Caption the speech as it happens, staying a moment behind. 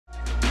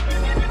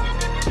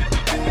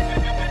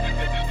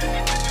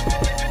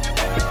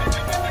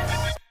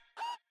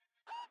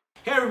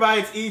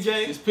everybody, it's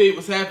EJ. It's Pete,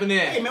 what's happening?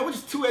 Hey man, we're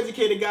just two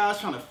educated guys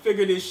trying to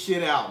figure this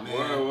shit out,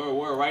 man.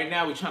 Word. Right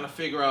now we're trying to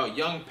figure out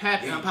Young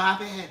Pappy. Young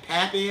Pappy,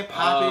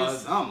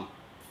 something.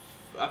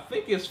 I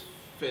think it's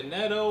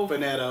Faneto.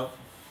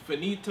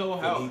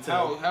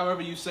 Faneto,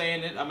 however you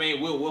saying it. I mean,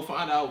 we'll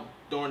find out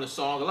during the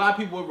song. A lot of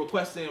people are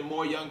requesting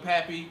more Young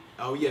Pappy.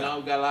 Oh yeah. You know,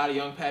 we got a lot of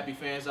Young Pappy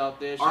fans out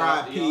there.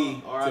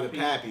 R.I.P. to the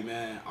Pappy,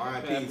 man.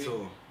 R.I.P. to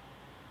him.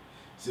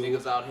 So,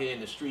 niggas out here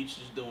in the streets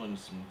just doing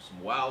some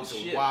wild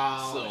shit.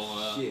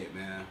 Shit,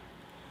 man.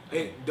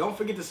 Hey, don't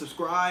forget to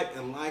subscribe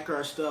and like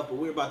our stuff, but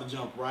we're about to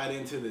jump right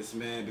into this,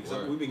 man,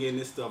 because we've been getting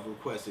this stuff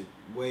requested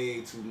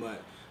way too much.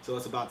 So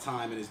it's about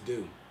time and it's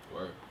due.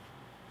 Word.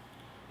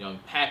 Young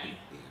Pappy.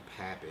 Yeah,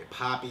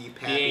 Pappy.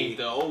 He ain't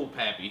the old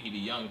Pappy, he the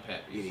young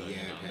Pappy. He the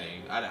young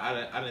Pappy.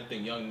 I didn't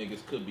think young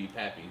niggas could be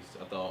Pappies.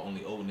 I thought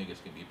only old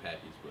niggas can be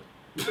Pappies, but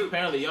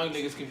apparently young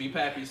niggas can be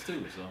Pappies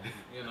too, so,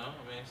 you know,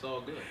 I mean, it's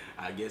all good.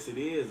 I guess it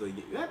is.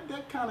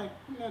 That kind of,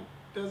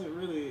 doesn't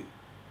really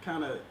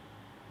kind of,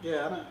 I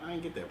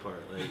didn't get that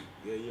part. Like,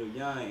 yeah, you're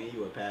young and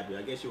you a Pappy.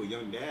 I guess you're a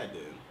young dad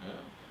then.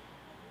 Yeah.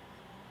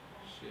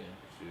 Shit,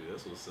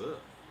 that's what's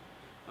up.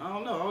 I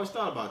don't know. I always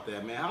thought about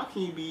that, man. How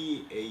can you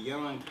be a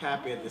young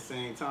Pappy at the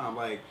same time?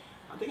 Like,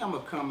 I think I'm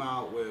going to come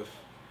out with,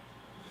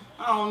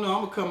 I don't know,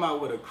 I'm going to come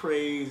out with a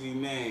crazy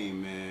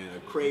name, man.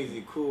 A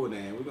crazy cool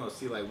name. We're going to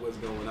see, like, what's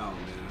going on,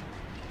 man.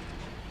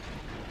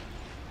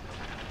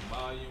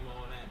 Volume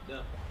on that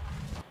duck.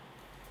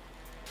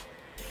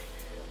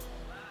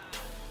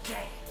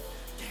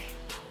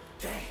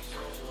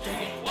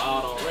 Dang.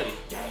 Wild already.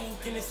 Dang,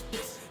 in this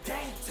bitch.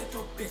 Dang, take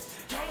your bitch.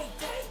 Dang,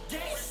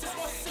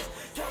 616.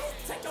 Dang,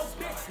 take your bitch.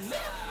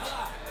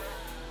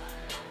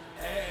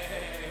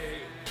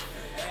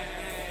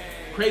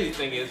 Crazy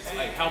thing is,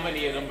 like, how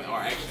many of them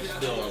are actually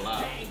still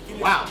alive?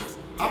 Wow.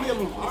 How many of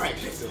them are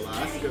actually still alive?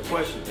 That's a good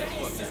question. That's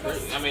fucking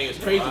crazy. I mean, it's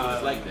crazy when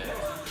it's like that.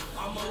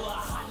 I'm a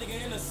hot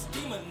nigga in a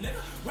steamer,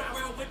 nigga.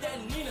 Round with that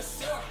Nina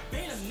Sarah,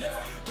 being a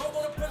nigga. Bro,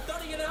 wanna put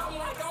 30 in it, I'm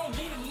like, I don't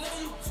need a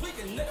nigga, you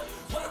tweaking, nigga.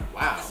 What the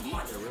fuck is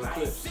much? I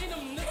ain't seen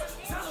them, nigga.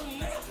 Tell them,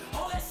 nigga.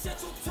 All that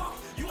shit you talk,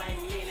 you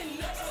ain't meaning,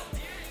 nigga.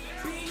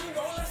 You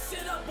roll that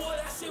shit up, boy,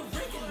 that shit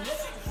rigging,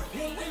 nigga.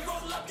 When we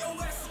roll up your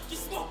ass, you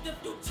smoked if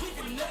you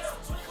tweaking, nigga.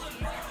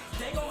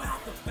 They gon'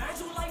 have to find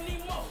you like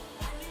Nemo.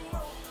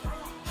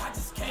 I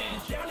just came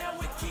down there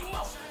with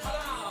chemo.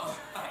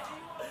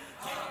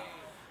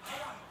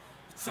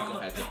 Some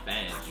had to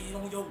ban. Get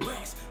on your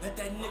ass, let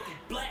that nigga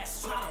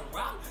blast, try to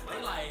rock.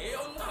 They like,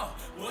 hell no.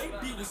 Boy,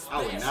 be with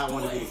I would not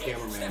want to be the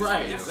cameraman.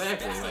 Right,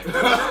 exactly. Like,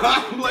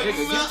 I'm like, get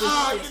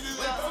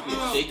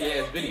shaky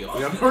ass video.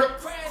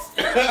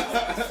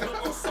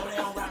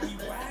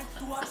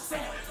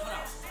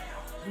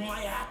 You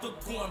might have to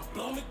go and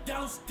blow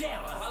McDonald's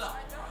down.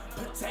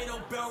 Potato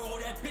barrel,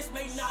 that bitch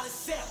may not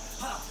accept.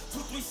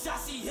 2-3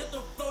 shots, she hit the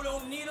floor,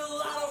 don't need a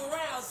lot of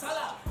rounds.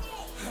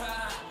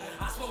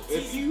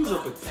 If you use a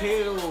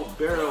potato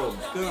barrel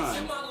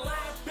gun,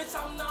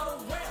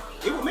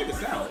 it would make a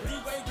sound.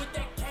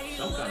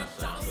 Some kind of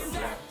sound.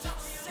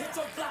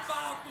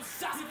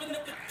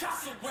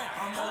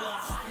 I'm a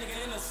hot nigga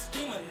in a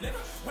steamer, nigga.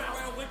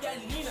 Round with that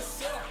Nina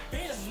Sarah,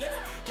 being a nigga.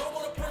 Bro,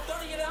 wanna put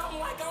 30 in it, I'm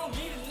like, I don't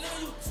need a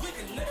nigga, you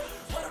tweaking, nigga.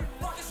 What the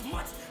fuck is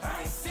much? I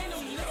ain't seen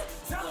them, nigga.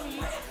 Tell them,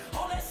 nigga.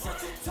 All that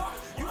shit you talk,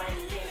 you ain't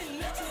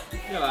meaning, nigga. He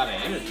got a lot of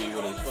energy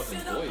with his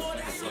fucking voice.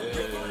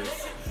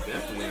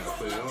 Definitely gonna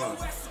put it on.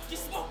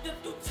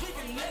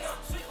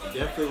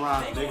 Definitely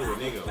rhymes nigga with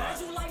nigga.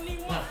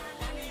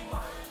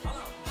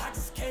 I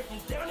just came from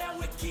down there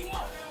with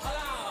chemo.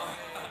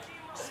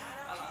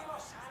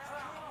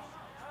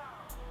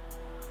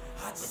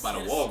 By the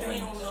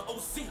Walgreens.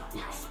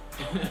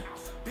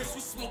 Bitch,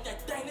 we smoke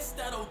that thing, it's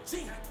that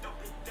OG.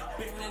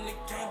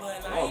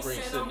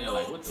 Walgreens sitting there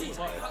like, what the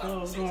fuck?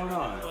 What's going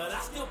on? But I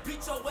still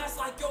beat your ass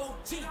like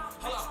OG.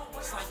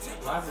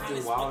 Why is it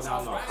just wilding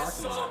out in our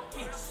parking lot?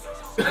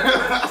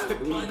 Do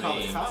we need to call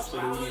the cops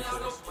or do we need to...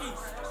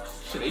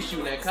 Shit, they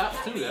shooting at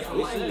cops too. That's what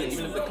they said.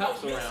 Even if the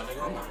cops around,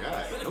 nigga. Oh my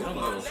god. They don't give a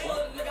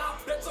fuck.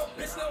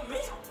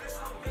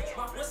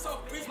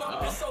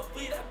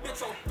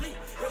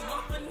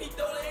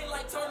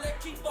 Turn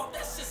that cheap off,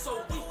 that stuff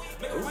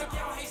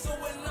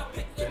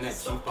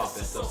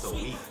so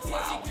weak.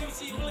 Wow.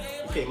 You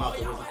came out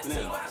there with the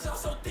Faneto.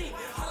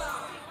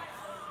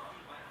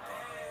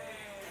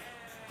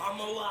 I'm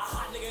a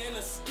hot nigga in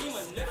a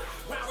steamer, nigga.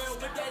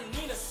 Round with that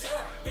Nina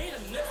Sarah, being a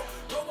nigga.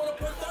 Bro, wanna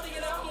put 30 in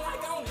it, I'm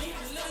like, I don't need a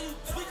nigga, you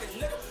tweaking,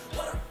 nigga.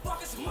 What the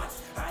fuck is much?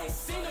 I ain't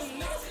seen them,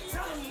 nigga.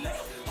 Tell them,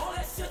 nigga. All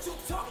that shit you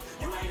talk,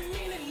 you ain't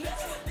meaning,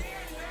 nigga.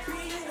 You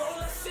roll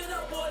that shit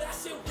up, boy, that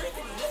shit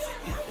rigging, nigga.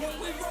 When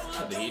we roll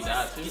up Did he your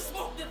die ass, too? you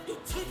smoked if you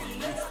tweaking,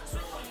 nigga.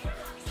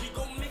 We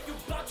gon' make you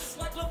block just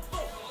like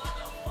LeBeau.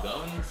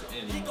 Guns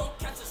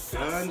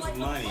Guns,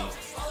 money.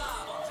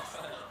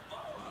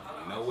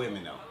 No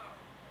women though.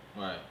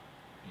 Right.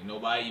 Ain't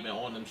nobody even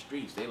on them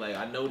streets. They like,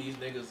 I know these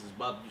niggas is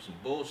about to do some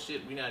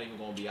bullshit. We not even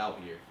gonna be out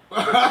here.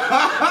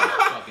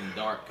 It's fucking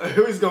dark.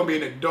 It's gonna be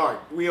in the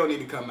dark. We don't need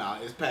to come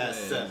out. It's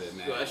past 7,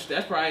 man. So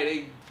that's probably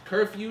they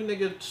curfew,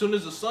 nigga. As soon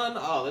as the sun,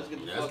 let's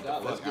get the fuck out. Let's get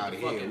the the fuck fuck out of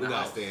here. in We the gotta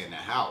house. stay in the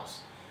house.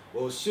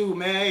 Well, shoot,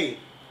 man. Hey,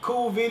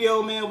 cool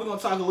video, man. We're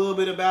gonna talk a little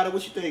bit about it.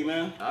 What you think,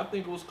 man? I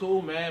think it was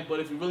cool, man. But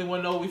if you really want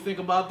to know what we think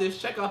about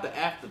this, check out the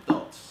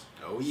afterthoughts.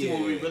 Oh, See yeah.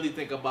 what we really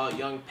think about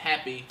young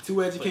Pappy.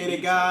 Two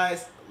Educated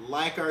Guys,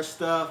 like our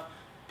stuff.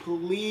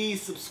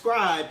 Please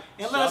subscribe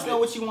and let us know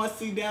what you want to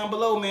see down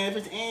below, man. If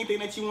there's anything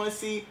that you want to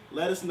see,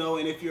 let us know.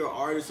 And if you're an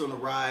artist on the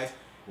rise,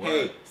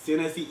 hey,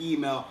 send us the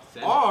email.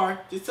 Or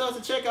just tell us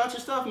to check out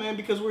your stuff, man,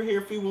 because we're here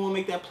for you. We want to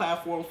make that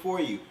platform for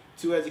you.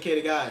 Two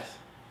Educated Guys.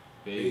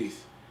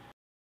 Peace.